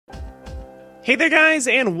Hey there guys,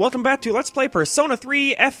 and welcome back to Let's Play Persona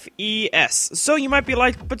 3 FES. So you might be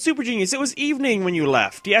like, but Super Genius, it was evening when you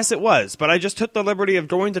left. Yes, it was, but I just took the liberty of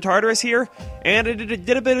going to Tartarus here, and I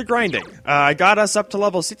did a bit of grinding. I got us up to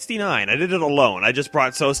level 69. I did it alone. I just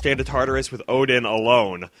brought Sosuke to Tartarus with Odin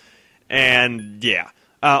alone. And yeah.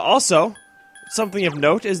 Also, something of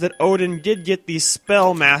note is that Odin did get the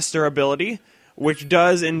Spellmaster ability, which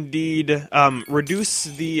does indeed reduce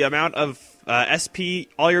the amount of SP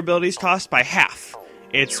all your abilities cost by half.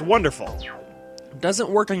 It's wonderful. Doesn't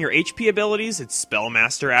work on your HP abilities. It's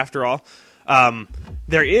Spellmaster after all.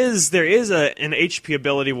 There is an HP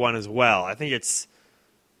ability one as well. I think it's,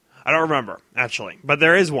 I don't remember actually, but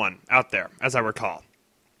there is one out there as I recall.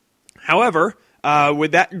 However,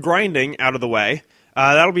 with that grinding out of the way,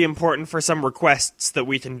 that'll be important for some requests that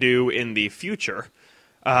we can do in the future.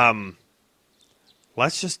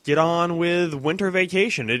 Let's just get on with winter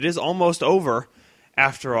vacation. It is almost over,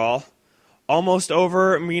 after all. Almost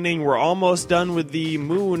over, meaning we're almost done with the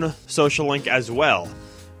Moon social link as well.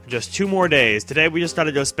 Just 2 more days. Today we just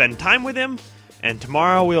gotta go spend time with him, and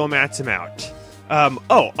tomorrow we'll max him out.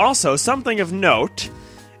 Oh, also, something of note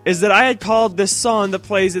is that I had called this song that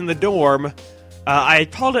plays in the dorm, I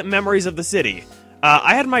had called it Memories of the City.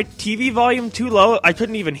 I had my TV volume too low, I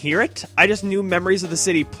couldn't even hear it. I just knew Memories of the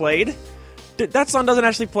City played. That song doesn't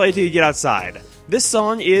actually play till you get outside. This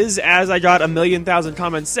song is, as I got 1,000,000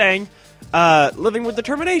 comments saying, Living with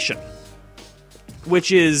Determination.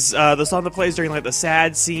 Which is the song that plays during like the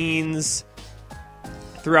sad scenes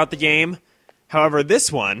throughout the game. However,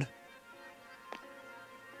 this one...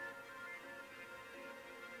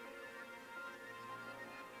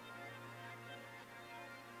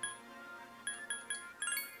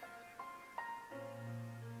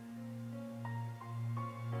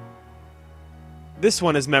 This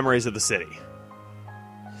one is Memories of the City.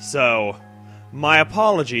 So, my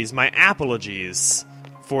apologies, my apologies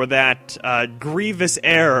for that grievous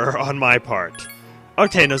error on my part.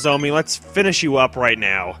 Okay, Nozomi, let's finish you up right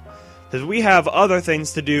now. Because we have other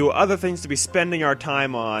things to do, other things to be spending our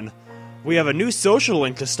time on. We have a new social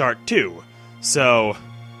link to start, too. So,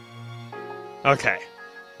 okay.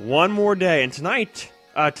 One more day, and tonight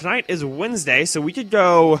is Wednesday, so we could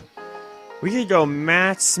go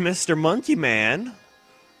Matt's Mr. Monkey Man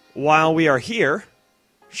while we are here.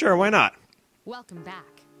 Sure, why not? Welcome back.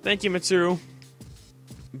 Thank you, Mitsuru.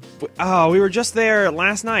 Oh, we were just there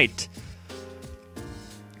last night.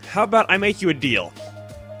 How about I make you a deal?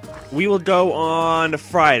 We will go on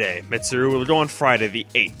Friday, Mitsuru. We'll go on Friday the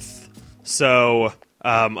 8th. So,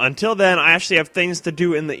 until then, I actually have things to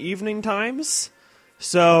do in the evening times.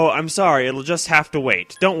 So, I'm sorry, it'll just have to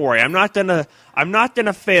wait. Don't worry, I'm not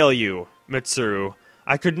gonna fail you, Mitsuru.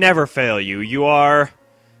 I could never fail you. You are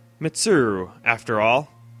Mitsuru, after all.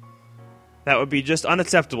 That would be just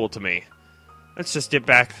unacceptable to me. Let's just get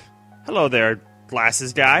back. Hello there,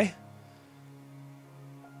 glasses guy.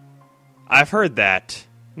 I've heard that.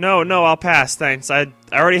 No, I'll pass, thanks. I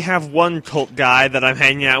already have one cult guy that I'm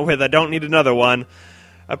hanging out with. I don't need another one.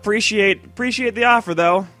 Appreciate the offer,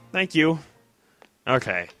 though. Thank you.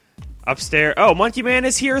 Okay. Upstairs. Oh, Monkey Man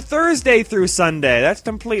is here Thursday through Sunday. That's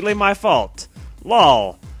completely my fault.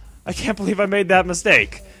 Lol. I can't believe I made that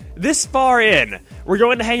mistake. This far in, we're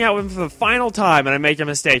going to hang out with him for the final time, and I make a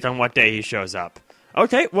mistake on what day he shows up.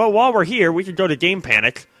 Okay, well, while we're here, we could go to Game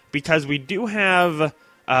Panic, because we do have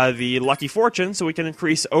the Lucky Fortune, so we can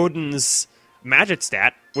increase Odin's magic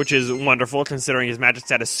stat, which is wonderful, considering his magic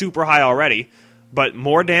stat is super high already. But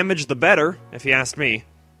more damage, the better, if you ask me.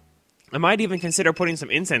 I might even consider putting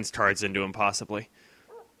some incense cards into him, possibly.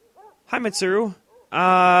 Hi, Mitsuru.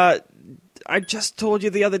 I just told you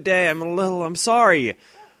the other day, I'm sorry.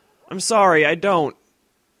 I'm sorry, I don't.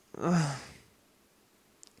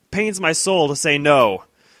 Pains my soul to say no.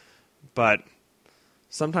 But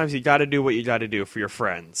sometimes you gotta do what you gotta do for your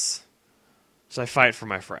friends. So I fight for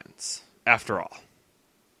my friends, after all.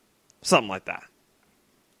 Something like that.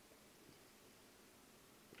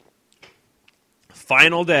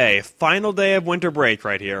 Final day of winter break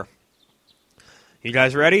right here. You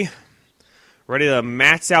guys ready? Ready to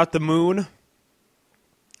max out the moon?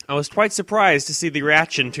 I was quite surprised to see the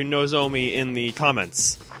reaction to Nozomi in the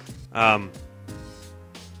comments.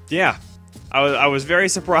 Yeah, I was very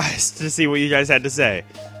surprised to see what you guys had to say.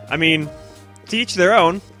 I mean, to each their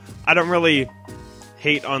own. I don't really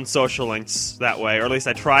hate on social links that way, or at least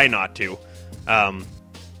I try not to. I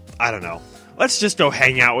don't know. Let's just go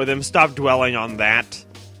hang out with him, stop dwelling on that.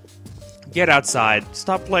 Get outside,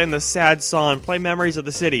 stop playing the sad song, play Memories of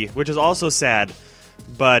the City, which is also sad,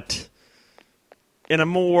 but in a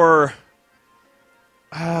more...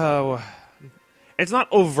 it's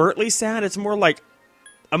not overtly sad, it's more like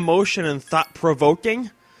emotion and thought-provoking,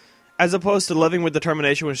 as opposed to Living with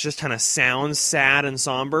Determination, which just kind of sounds sad and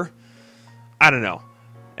somber. I don't know.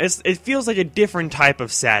 It feels like a different type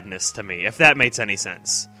of sadness to me, if that makes any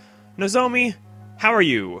sense. Nozomi, how are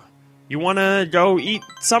you? You wanna go eat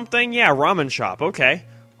something? Yeah, ramen shop, okay.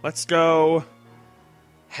 Let's go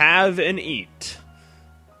have and eat.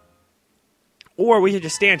 Or we could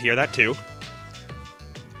just stand here, that too.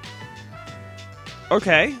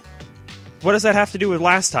 Okay. What does that have to do with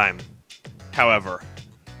last time, however?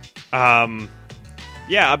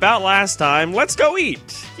 Yeah, about last time. Let's go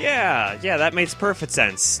eat! Yeah, that makes perfect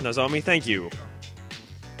sense, Nozomi, thank you.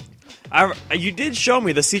 You did show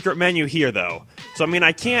me the secret menu here, though. So, I mean,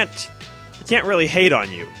 I can't really hate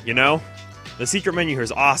on you, you know? The secret menu here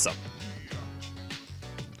is awesome.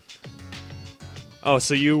 Oh,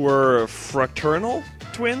 so you were fraternal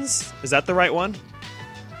twins? Is that the right one?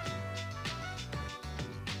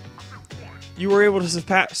 You were able to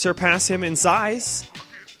surpass him in size?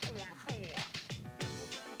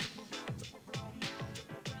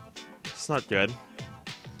 It's not good.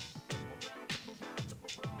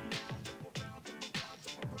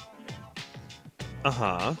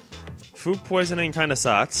 Uh-huh. Food poisoning kinda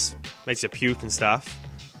sucks. Makes you puke and stuff.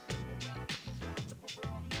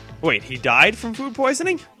 Wait, he died from food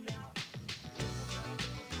poisoning?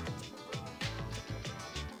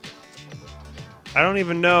 I don't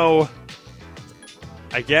even know.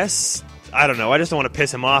 I guess... I don't know, I just don't want to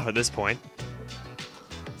piss him off at this point.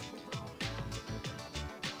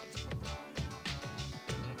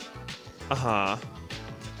 Uh-huh.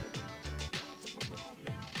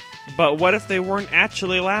 But what if they weren't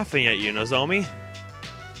actually laughing at you, Nozomi?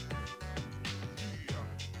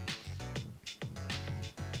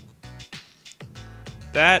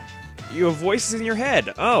 That... you have voices in your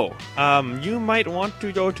head. Oh, you might want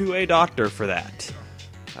to go to a doctor for that.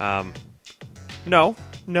 No,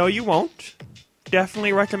 you won't.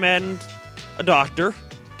 Definitely recommend a doctor.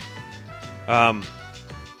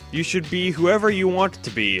 You should be whoever you want to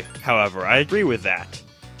be, however. I agree with that.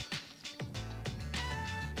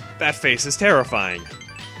 That face is terrifying.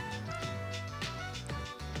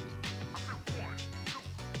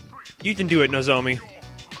 You can do it, Nozomi.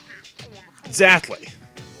 Exactly.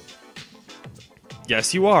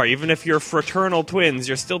 Yes, you are. Even if you're fraternal twins,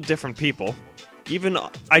 you're still different people. Even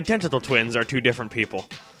identical twins are two different people.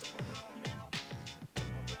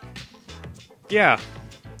 Yeah,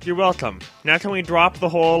 you're welcome. Now can we drop the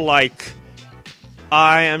whole, like,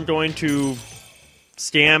 I am going to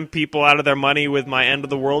scam people out of their money with my end of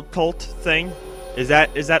the world cult thing? Is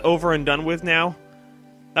that over and done with now?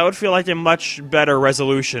 That would feel like a much better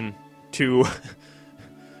resolution to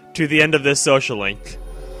to the end of this social link.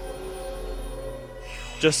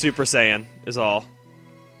 Just Super Saiyan is all.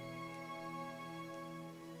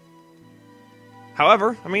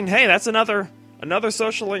 However, I mean, hey, that's another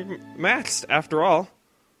social link maxed after all.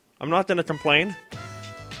 I'm not gonna complain.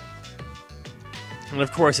 And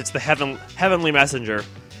of course, it's the heavenly messenger.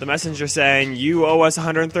 The messenger saying, you owe us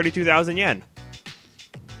 132,000 yen.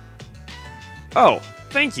 Oh,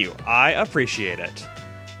 thank you. I appreciate it.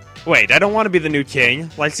 Wait, I don't want to be the new king.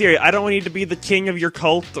 Like, seriously, I don't need to be the king of your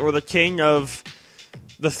cult or the king of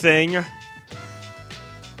the thing.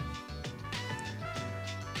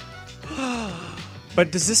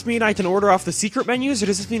 But does this mean I can order off the secret menus, or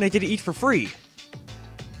does this mean I get to eat for free?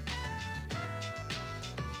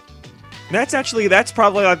 That's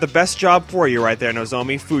probably like the best job for you right there,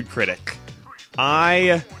 Nozomi, food critic.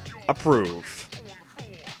 I approve.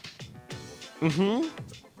 Mm-hmm.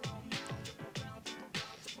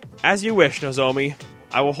 As you wish, Nozomi.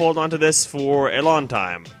 I will hold on to this for a long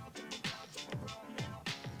time.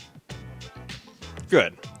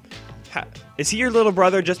 Good. Is he your little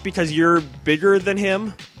brother just because you're bigger than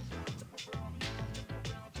him?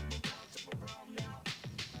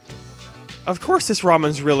 Of course this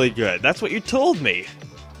ramen's really good. That's what you told me.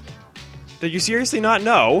 Did you seriously not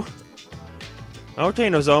know? Okay,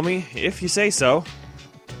 Nozomi, if you say so.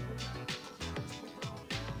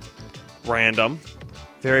 Random.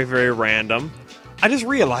 Very, very random. I just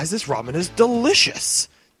realized this ramen is delicious.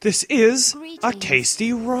 This is a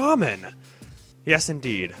tasty ramen. Yes,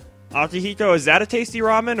 indeed. Akihiko, is that a tasty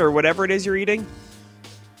ramen or whatever it is you're eating?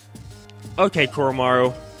 Okay,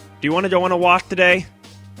 Koromaru. Do you want to go on a walk today?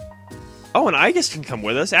 Oh, and I guess can come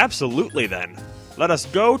with us. Absolutely, then. Let us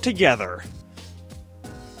go together.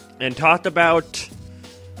 And talk about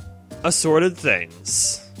assorted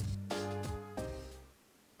things.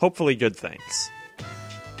 Hopefully good things.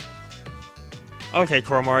 Okay,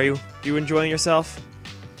 Koromaru. You enjoying yourself?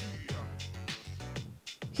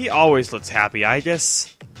 He always looks happy, I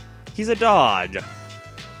guess. He's a dog.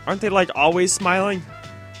 Aren't they, like, always smiling?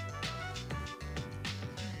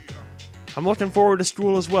 I'm looking forward to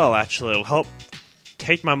school as well, actually. It'll help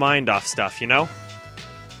take my mind off stuff, you know?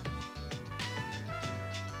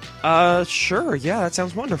 Sure, yeah, that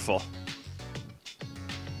sounds wonderful.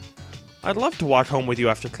 I'd love to walk home with you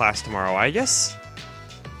after class tomorrow, I guess.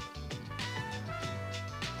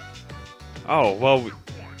 Oh, well,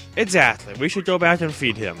 exactly. We should go back and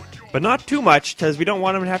feed him. But not too much, because we don't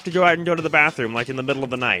want him to have to go out and go to the bathroom, like, in the middle of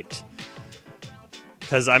the night.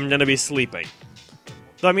 Because I'm gonna be sleeping.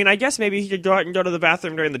 So, I mean, I guess maybe he could go out and go to the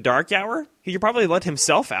bathroom during the dark hour? He could probably let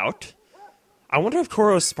himself out. I wonder if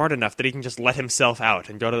Koro's smart enough that he can just let himself out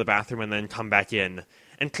and go to the bathroom and then come back in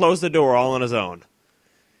and close the door all on his own.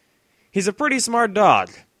 He's a pretty smart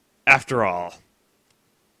dog, after all.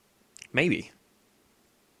 Maybe.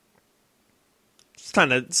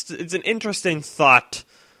 It's an interesting thought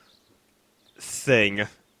thing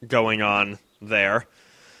going on there.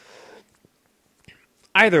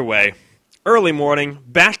 Either way, early morning,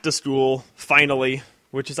 back to school, finally,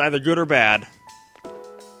 which is either good or bad,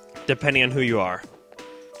 depending on who you are.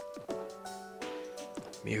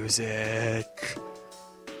 Music.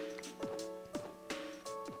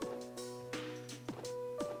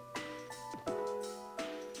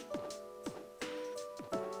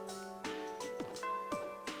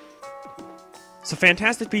 It's a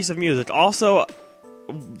fantastic piece of music. Also,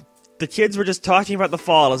 the kids were just talking about the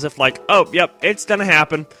fall as if like, oh, yep, it's gonna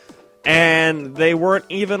happen. And they weren't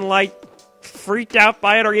even, like, freaked out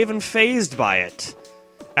by it or even fazed by it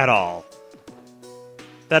at all.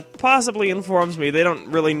 That possibly informs me they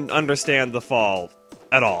don't really understand the fall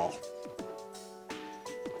at all.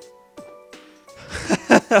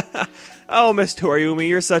 Oh, Miss Toriumi,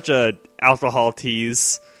 you're such a alcohol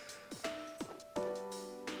tease.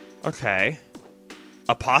 Okay.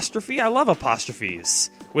 Apostrophe? I love apostrophes.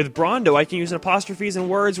 With Brondo, I can use apostrophes in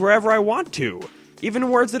words wherever I want to. Even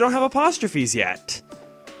words that don't have apostrophes yet.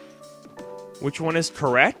 Which one is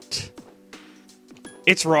correct?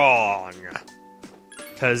 It's wrong.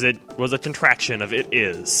 Because it was a contraction of it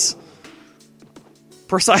is.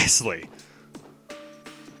 Precisely.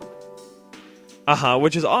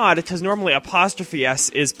 Which is odd, because normally apostrophe S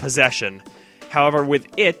is possession. However, with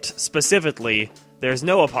it, specifically, there's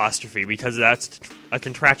no apostrophe, because that's a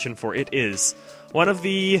contraction for it is. One of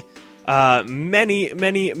the many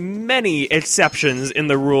exceptions in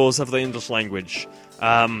the rules of the English language.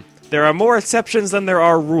 There are more exceptions than there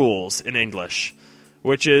are rules in English,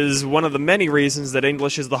 which is one of the many reasons that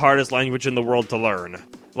English is the hardest language in the world to learn.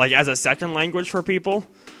 Like, as a second language for people.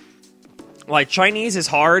 Like, Chinese is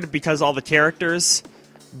hard because all the characters,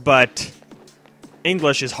 but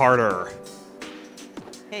English is harder.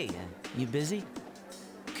 Hey, you busy?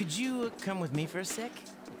 Could you come with me for a sec?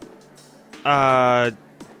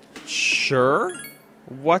 Sure?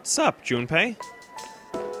 What's up, Junpei?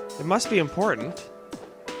 It must be important.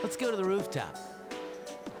 Let's go to the rooftop.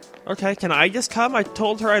 Okay, can I just come? I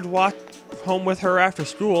told her I'd walk home with her after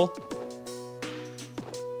school.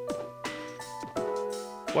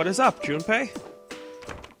 What is up, Junpei?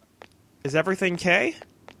 Is everything K?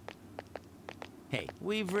 Hey,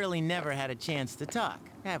 we've really never had a chance to talk,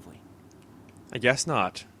 have we? I guess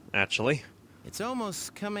not, actually. It's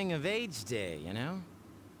almost coming of age day, you know?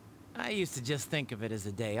 I used to just think of it as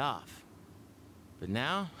a day off. But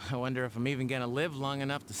now, I wonder if I'm even gonna live long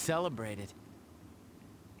enough to celebrate it.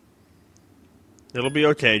 It'll be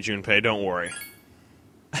okay, Junpei, don't worry.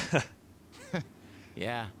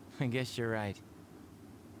 Yeah, I guess you're right.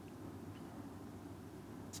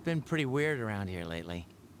 It's been pretty weird around here lately.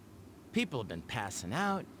 People have been passing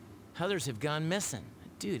out, others have gone missing.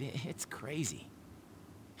 Dude, it's crazy.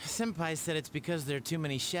 Senpai said it's because there are too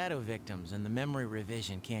many shadow victims and the memory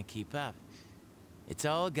revision can't keep up. It's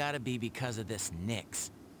all gotta be because of this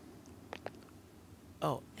Nyx.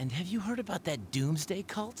 Oh, and have you heard about that Doomsday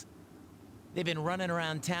cult? They've been running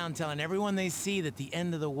around town telling everyone they see that the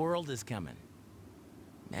end of the world is coming.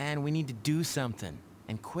 Man, we need to do something,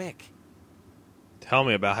 and quick. Tell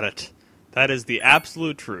me about it. That is the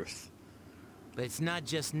absolute truth. But it's not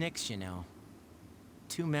just Nyx, you know.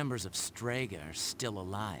 2 members of Strega are still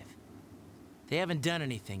alive. They haven't done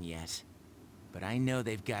anything yet, but I know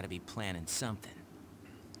they've got to be planning something.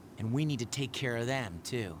 And we need to take care of them,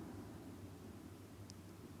 too.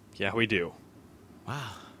 Yeah, we do.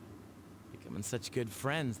 Wow. Becoming such good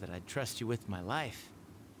friends that I'd trust you with my life.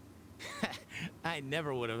 I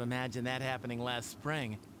never would have imagined that happening last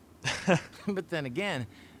spring. But then again,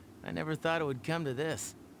 I never thought it would come to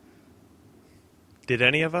this. Did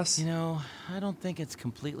any of us? You know, I don't think it's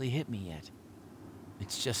completely hit me yet.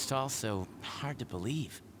 It's just also hard to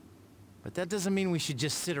believe. But that doesn't mean we should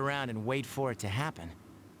just sit around and wait for it to happen.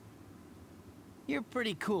 You're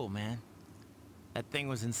pretty cool, man. That thing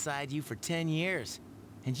was inside you for 10 years,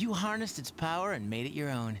 and you harnessed its power and made it your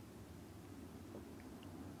own.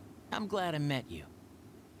 I'm glad I met you.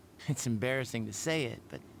 It's embarrassing to say it,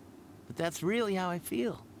 but that's really how I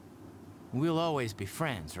feel. We'll always be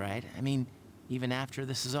friends, right? I mean, even after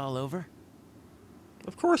this is all over?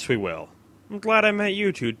 Of course we will. I'm glad I met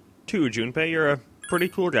you too, Junpei. You're a pretty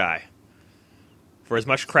cool guy. For as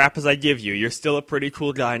much crap as I give you, you're still a pretty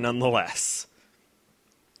cool guy nonetheless.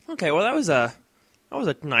 Okay, well that was a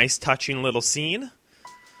nice, touching little scene.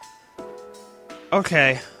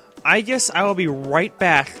 Okay, I guess I will be right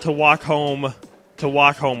back to walk home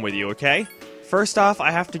with you, okay? First off,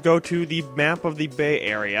 I have to go to the map of the Bay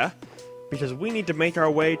Area, because we need to make our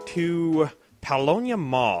way to Palonia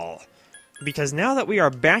Mall. Because now that we are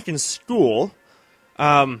back in school,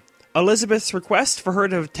 Elizabeth's request for her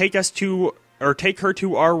to take her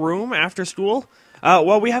to our room after school,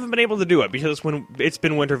 well, we haven't been able to do it because it's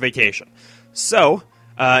been winter vacation. So,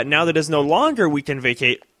 now that it's no longer winter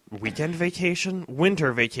vacation,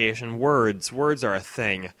 words are a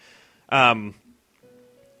thing.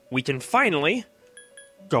 We can finally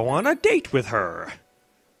go on a date with her.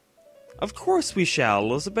 Of course we shall,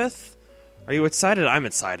 Elizabeth. Are you excited? I'm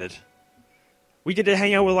excited. We get to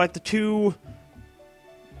hang out with, like, the two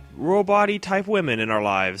robot-y type women in our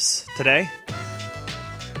lives today.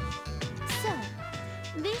 So,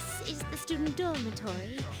 this is the student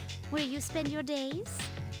dormitory where you spend your days?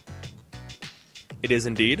 It is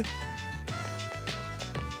indeed.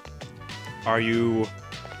 Are you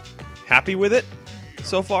happy with it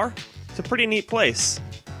so far? It's a pretty neat place.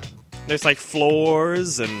 There's, like,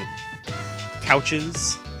 floors and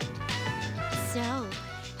couches. So,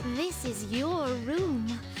 this is your room.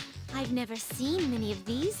 I've never seen many of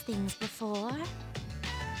these things before.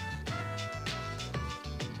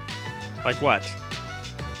 Like what?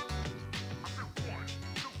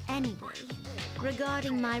 Anyway,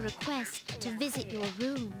 regarding my request to visit your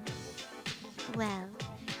room, well,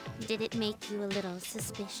 did it make you a little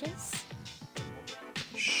suspicious?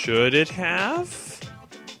 Should it have?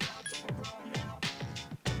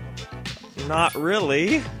 Not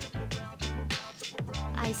really.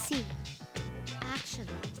 I see. Actually,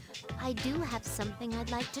 I do have something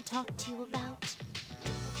I'd like to talk to you about.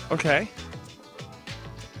 Okay.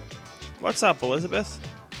 What's up, Elizabeth?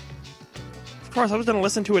 Of course, I was gonna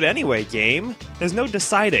listen to it anyway, game. There's no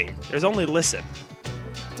deciding. There's only listen.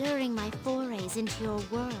 During my forays into your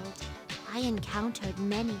world, I encountered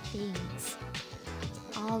many things.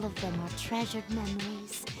 All of them are treasured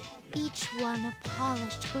memories, each one a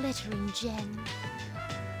polished, glittering gem.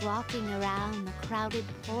 Walking around the crowded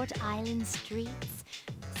Port Island streets,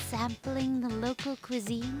 sampling the local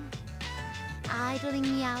cuisine, idling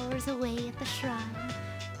the hours away at the shrine,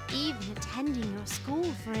 even attending your school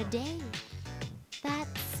for a day.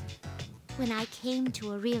 That's when I came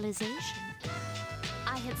to a realization.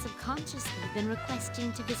 I had subconsciously been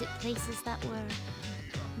requesting to visit places that were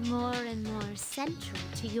more and more central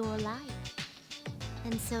to your life.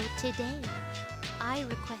 And so today, I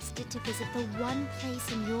requested to visit the one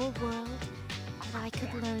place in your world that I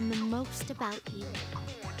could learn the most about you.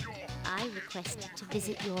 I requested to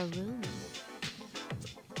visit your room.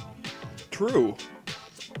 True.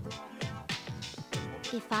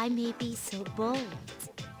 If I may be so bold.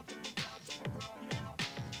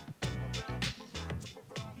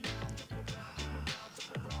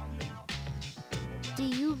 Do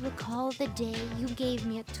you recall the day you gave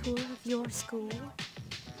me a tour of your school?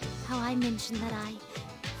 How I mentioned that I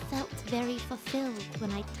felt very fulfilled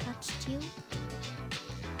when I touched you?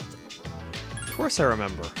 Of course I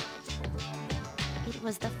remember. It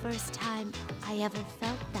was the first time I ever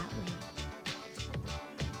felt that way.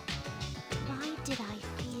 Why did I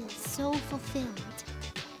feel so fulfilled?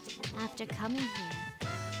 After coming here,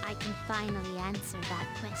 I can finally answer that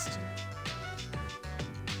question.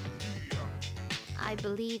 I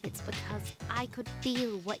believe it's because I could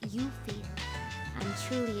feel what you feel and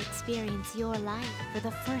truly experience your life for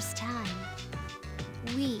the first time.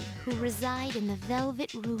 We who reside in the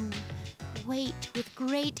Velvet Room wait with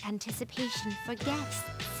great anticipation for guests.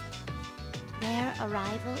 Their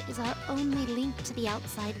arrival is our only link to the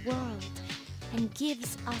outside world and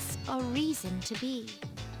gives us a reason to be.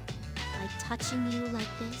 By touching you like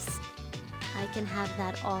this, I can have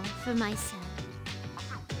that all for myself.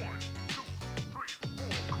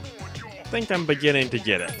 I think I'm beginning to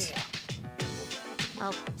get it.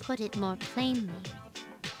 I'll put it more plainly.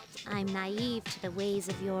 I'm naive to the ways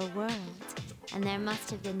of your world, and there must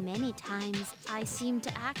have been many times I seemed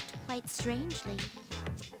to act quite strangely.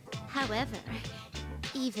 However,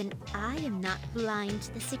 even I am not blind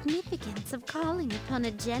to the significance of calling upon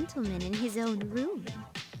a gentleman in his own room.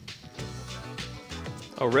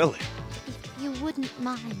 Oh, really? If you wouldn't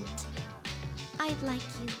mind, I'd like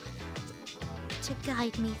you to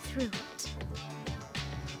guide me through it.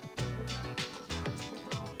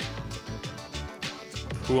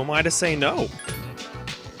 Who am I to say no?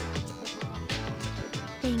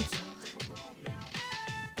 Thank you.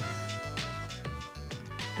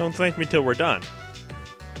 Don't thank me till we're done.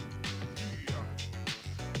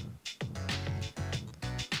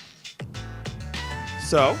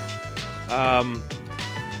 So, I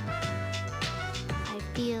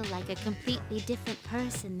feel like a completely different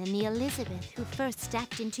person than the Elizabeth who first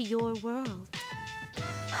stepped into your world.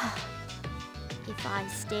 If I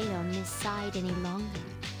stay on this side any longer,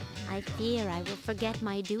 I fear I will forget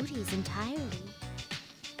my duties entirely.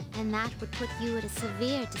 And that would put you at a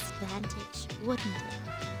severe disadvantage, wouldn't it?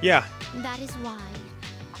 yeah. That is why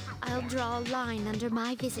I'll draw a line under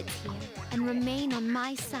my visits here and remain on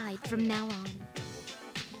my side from now on.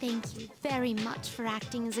 Thank you very much for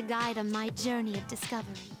acting as a guide on my journey of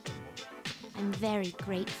discovery. I'm very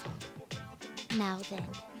grateful. Now then,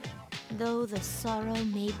 though the sorrow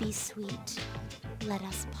may be sweet, let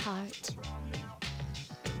us part.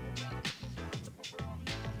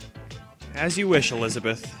 As you wish,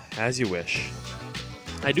 Elizabeth. As you wish.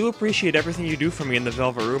 I do appreciate everything you do for me in the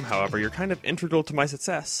Velvet Room, however. You're kind of integral to my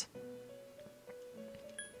success.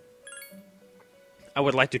 I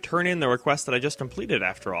would like to turn in the request that I just completed,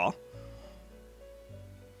 after all.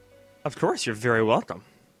 Of course, you're very welcome.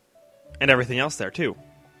 And everything else there, too.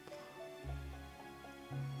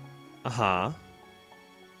 Uh-huh.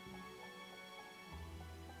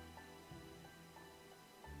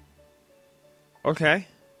 Okay.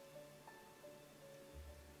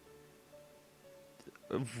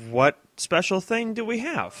 What special thing do we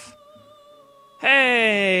have?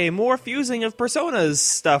 Hey, more fusing of personas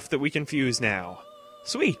stuff that we can fuse now.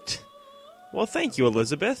 Sweet. Well, thank you,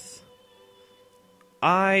 Elizabeth.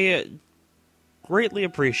 I greatly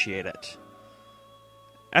appreciate it.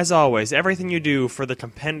 As always, everything you do for the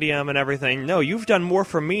compendium and everything, no, you've done more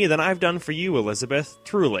for me than I've done for you, Elizabeth,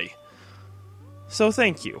 truly. So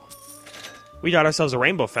thank you. We got ourselves a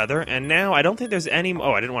rainbow feather, and now I don't think there's any...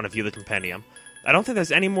 Oh, I didn't want to view the compendium. I don't think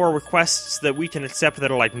there's any more requests that we can accept that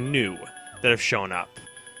are, like, new, that have shown up.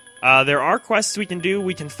 There are quests we can do.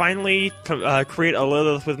 We can finally create a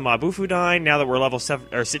Lilith with Mabufudine now that we're level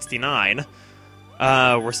 69.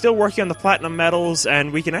 We're still working on the platinum medals,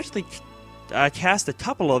 and we can actually cast a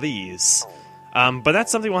couple of these. But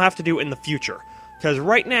that's something we'll have to do in the future. Because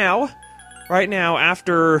right now,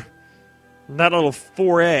 after that little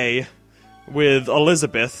foray with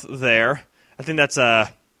Elizabeth there, I think that's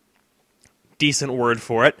a decent word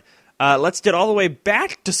for it. Let's get all the way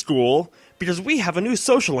back to school, because we have a new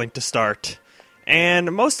social link to start.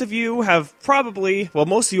 And most of you have probably, well,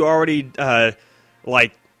 most of you already,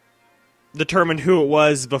 determined who it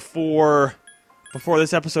was before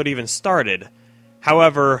this episode even started.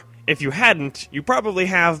 However, if you hadn't, you probably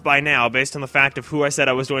have by now, based on the fact of who I said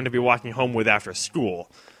I was going to be walking home with after school.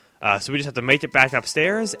 So we just have to make it back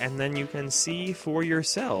upstairs, and then you can see for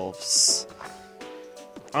yourselves.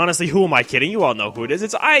 Honestly, who am I kidding? You all know who it is.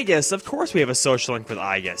 It's Aegis. Of course we have a social link with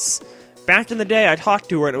Aegis. Back in the day, I talked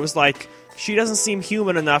to her, and it was like, she doesn't seem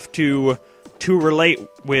human enough to relate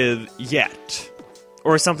with yet.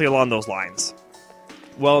 Or something along those lines.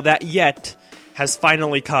 Well, that yet has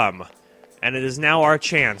finally come, and it is now our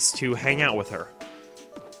chance to hang out with her.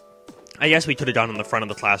 I guess we could have gone in the front of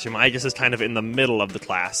the classroom. Aegis is kind of in the middle of the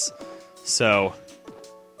class. So,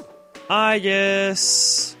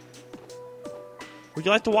 Aegis... Would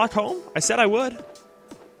you like to walk home? I said I would.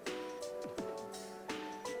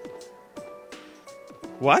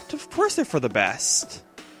 What? Of course they're for the best.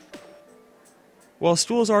 Well,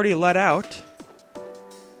 school's already let out.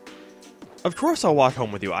 Of course I'll walk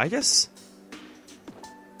home with you, Aegis.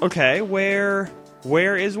 Okay, where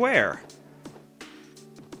is where?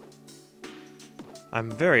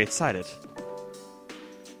 I'm very excited.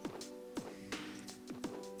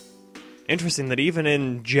 Interesting that even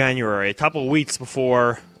in January, a couple weeks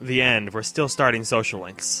before the end, we're still starting social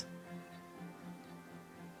links.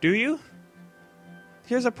 Do you?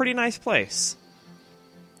 Here's a pretty nice place.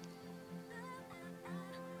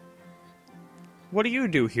 What do you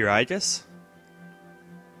do here, Aegis?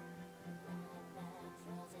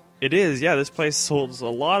 It is, yeah, this place holds a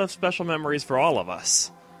lot of special memories for all of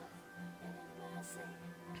us.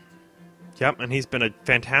 Yep, and he's been a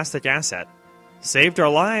fantastic asset. Saved our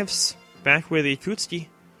lives. Back with Ikutsuki.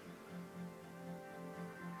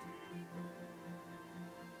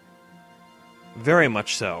 Very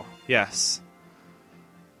much so, yes.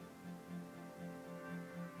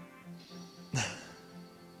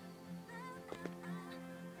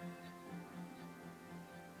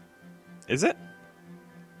 Is it?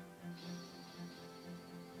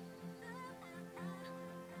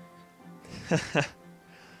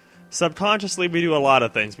 Subconsciously, we do a lot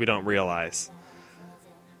of things we don't realize.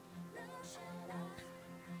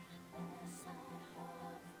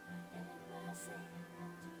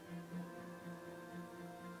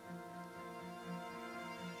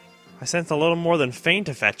 I sense a little more than faint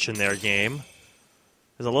affection there, game.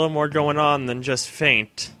 There's a little more going on than just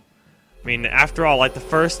faint. I mean, after all, like, the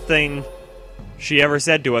first thing she ever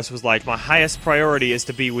said to us was like, my highest priority is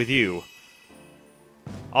to be with you.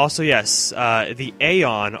 Also, yes, the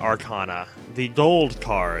Aeon Arcana, the gold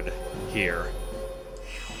card here.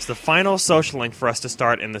 It's the final social link for us to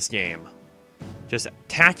start in this game. Just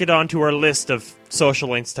tack it onto our list of social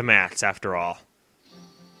links to max, after all.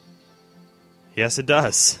 Yes, it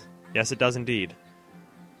does. Yes, it does indeed.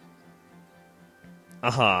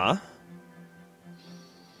 Uh-huh.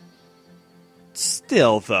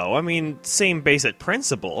 Still, though, I mean, same basic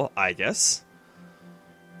principle, I guess.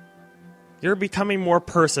 You're becoming more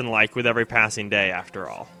person-like with every passing day, after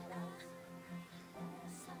all.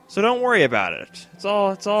 So don't worry about it. It's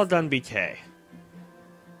all done BK.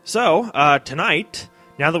 So, tonight,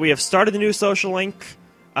 now that we have started the new social link,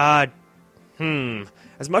 as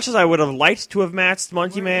much as I would have liked to have matched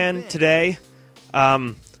Monkey Man today,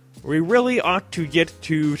 we really ought to get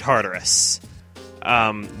to Tartarus.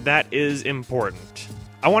 That is important.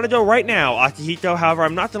 I want to go right now, Akihito, however,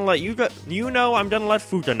 I'm not going to let you know, I'm going to let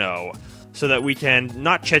Fuka know, so that we can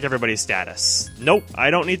not check everybody's status. Nope,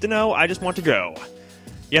 I don't need to know, I just want to go.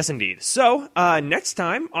 Yes, indeed. So, next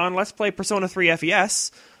time on Let's Play Persona 3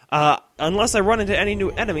 FES, unless I run into any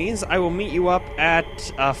new enemies, I will meet you up at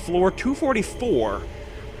floor 244,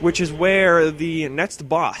 which is where the next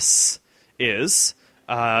boss is.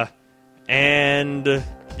 And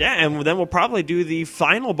then we'll probably do the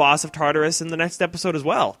final boss of Tartarus in the next episode as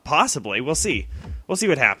well. Possibly. We'll see. We'll see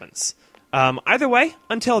what happens. Either way,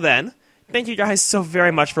 until then, thank you guys so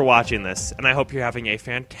very much for watching this, and I hope you're having a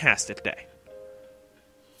fantastic day.